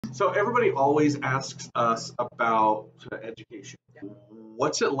So everybody always asks us about education.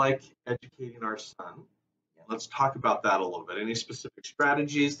 What's it like educating our son? Let's talk about that a little bit. Any specific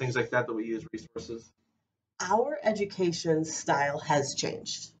strategies, things like that that we use, resources? Our education style has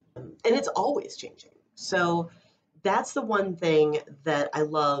changed, and it's always changing. So that's the one thing that I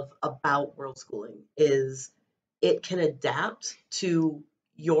love about world schooling is it can adapt to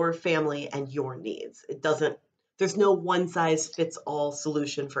your family and your needs. It doesn't There's no one size fits all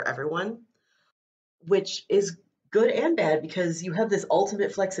solution for everyone, which is good and bad because you have this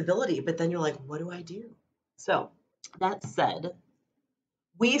ultimate flexibility, but then you're like, what do I do? So, that said,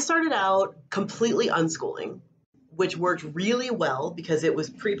 we started out completely unschooling, which worked really well because it was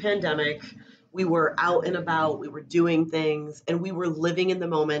pre pandemic. We were out and about, we were doing things, and we were living in the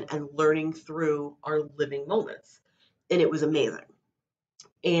moment and learning through our living moments. And it was amazing.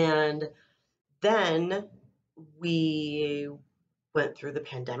 And then we went through the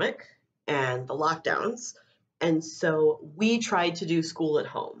pandemic and the lockdowns. And so we tried to do school at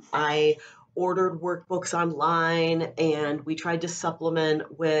home. I ordered workbooks online and we tried to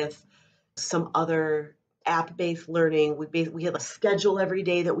supplement with some other app-based learning. We had a schedule every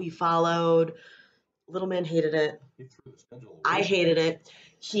day that we followed. Little man hated it. He threw the schedule away. I hated it.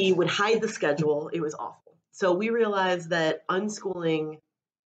 He would hide the schedule. It was awful. So we realized that unschooling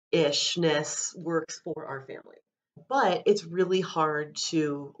ishness works for our family. But it's really hard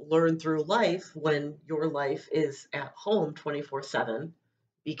to learn through life when your life is at home 24/7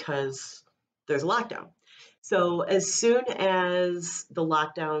 because there's a lockdown. So as soon as the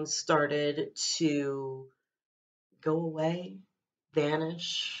lockdown started to go away,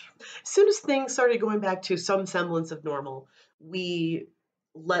 vanish, as soon as things started going back to some semblance of normal, we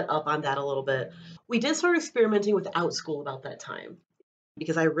let up on that a little bit. We did start experimenting with Outschool about that time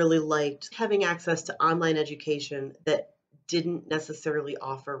because I really liked having access to online education that didn't necessarily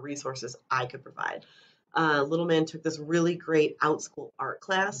offer resources I could provide. Little man took this really great Outschool art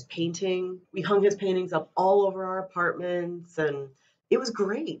class, painting. We hung his paintings up all over our apartments, and it was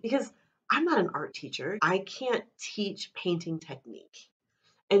great because I'm not an art teacher. I can't teach painting technique.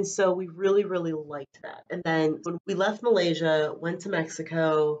 And so we really, really liked that. And then when we left Malaysia, went to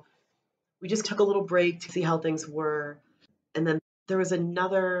Mexico, we just took a little break to see how things were. And then there was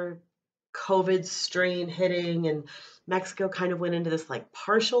another COVID strain hitting, and Mexico kind of went into this like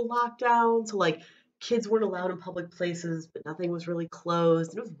partial lockdown. So, like, kids weren't allowed in public places, but nothing was really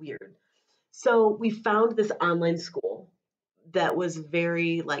closed. It was weird. So, we found this online school that was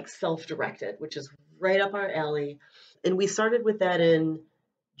very like self directed, which is right up our alley. And we started with that in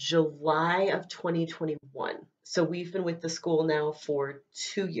July of 2021. So, we've been with the school now for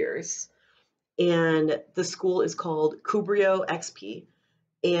 2 years and the school is called Cubrio XP.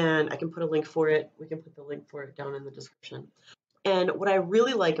 And I can put a link for it. We can put the link for it down in the description. And what I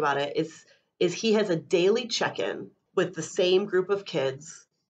really like about it is he has a daily check-in with the same group of kids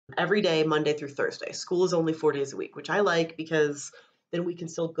every day, Monday through Thursday. School is only 4 days a week, which I like because then we can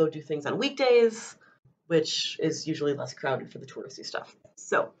still go do things on weekdays, which is usually less crowded for the touristy stuff.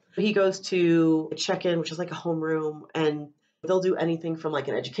 So he goes to a check-in, which is like a homeroom, and they'll do anything from like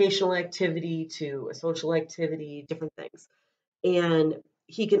an educational activity to a social activity, different things. And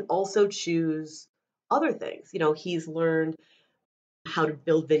he can also choose other things. He's learned how to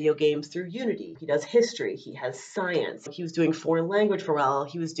build video games through Unity. He does history. He has science. He was doing foreign language for a while.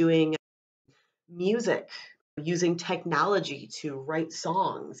 He was doing music, using technology to write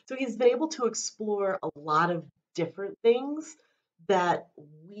songs. So he's been able to explore a lot of different things that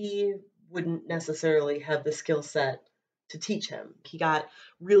we wouldn't necessarily have the skill set to teach him. He got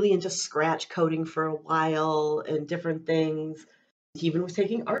really into scratch coding for a while and different things. He even was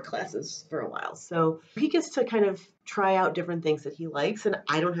taking art classes for a while. So he gets to kind of try out different things that he likes, and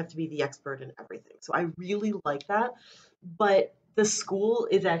I don't have to be the expert in everything. So I really like that. But the school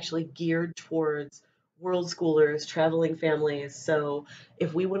is actually geared towards world schoolers, traveling families. So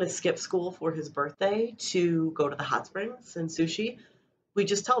if we want to skip school for his birthday to go to the hot springs and sushi, we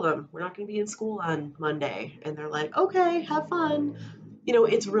just tell them we're not going to be in school on Monday. And they're like, okay, have fun.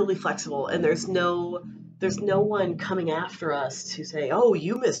 It's really flexible and there's no one coming after us to say, oh,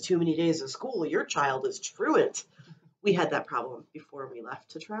 you missed too many days of school. Your child is truant. We had that problem before we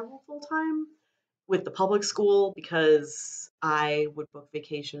left to travel full time with the public school because I would book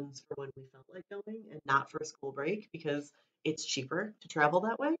vacations for when we felt like going and not for a school break because it's cheaper to travel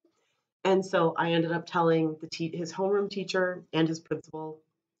that way. And so I ended up telling his homeroom teacher and his principal,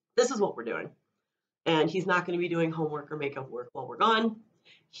 this is what we're doing. And he's not going to be doing homework or makeup work while we're gone.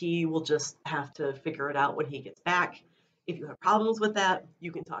 He will just have to figure it out when he gets back. If you have problems with that,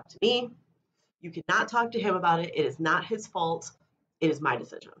 you can talk to me. You cannot talk to him about it. It is not his fault. it is my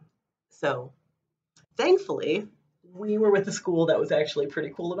decision. So thankfully, we were with a school that was actually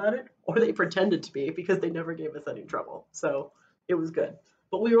pretty cool about it, or they pretended to be because they never gave us any trouble. So it was good.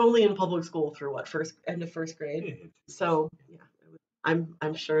 But we were only in public school through what, end of first grade. So yeah,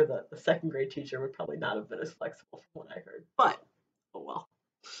 I'm sure that the second grade teacher would probably not have been as flexible from what I heard. But oh well.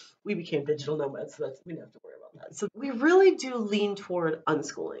 We became digital nomads, so we don't have to worry about that. So we really do lean toward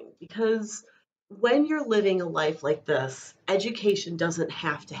unschooling because when you're living a life like this, education doesn't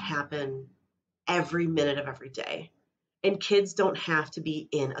have to happen every minute of every day. And kids don't have to be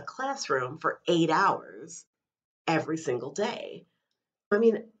in a classroom for 8 hours every single day. I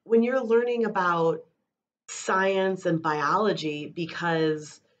mean, when you're learning about science and biology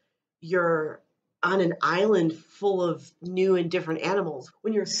because you're on an island full of new and different animals,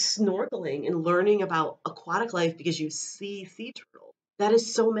 when you're snorkeling and learning about aquatic life because you see sea turtles, that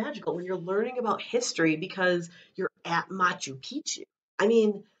is so magical. When you're learning about history because you're at Machu Picchu. I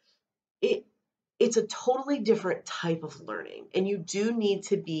mean, it it's a totally different type of learning, and you do need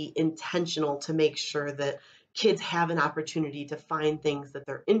to be intentional to make sure that kids have an opportunity to find things that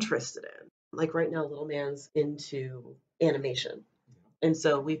they're interested in. Like right now, little man's into animation. And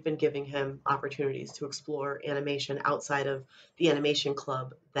so we've been giving him opportunities to explore animation outside of the animation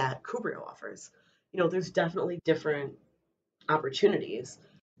club that Kubrio offers. There's definitely different opportunities,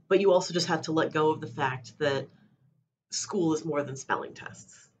 but you also just have to let go of the fact that school is more than spelling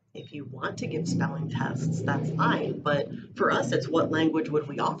tests. If you want to give spelling tests, that's fine. But for us, it's what language would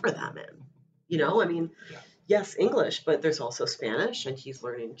we offer them in? I mean, yes, English, but there's also Spanish, and he's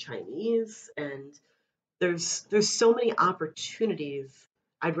learning Chinese, and there's so many opportunities.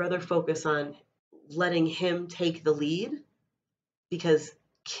 I'd rather focus on letting him take the lead because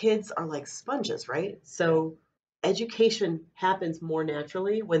kids are like sponges, right? So education happens more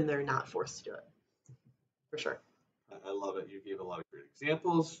naturally when they're not forced to do it, for sure. I love it. You gave a lot of great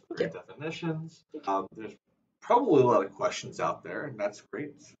examples, great definitions. There's probably a lot of questions out there, and that's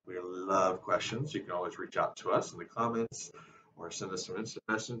great. We love questions. You can always reach out to us in the comments or send us some instant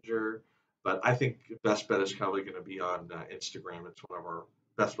messenger. But I think the best bet is probably going to be on Instagram. It's one of our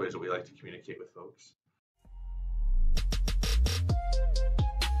best ways that we like to communicate with folks.